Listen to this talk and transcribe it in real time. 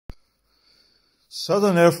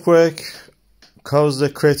Sudden earthquake caused the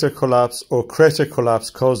crater collapse, or crater collapse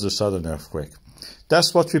caused the sudden earthquake.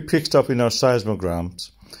 That's what we picked up in our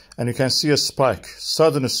seismograms. And you can see a spike,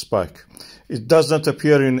 sudden spike. It does not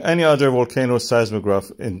appear in any other volcano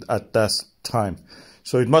seismograph at that time.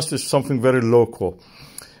 So it must be something very local.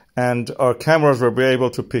 And our cameras were able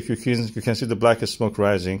to pick, you can see the black smoke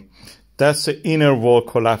rising. That's the inner wall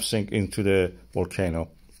collapsing into the volcano,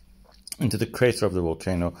 into the crater of the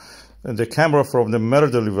volcano. And the camera from the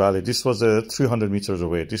Fagradalsfjall Valley, this was 300 meters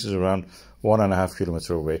away. This is around 1.5 kilometers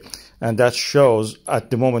away. And that shows, at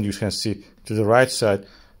the moment you can see to the right side,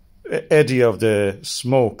 eddy of the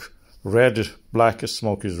smoke, red, black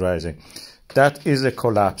smoke is rising. That is a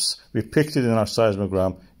collapse. We picked it in our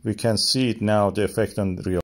seismogram. We can see it now, the effect on real.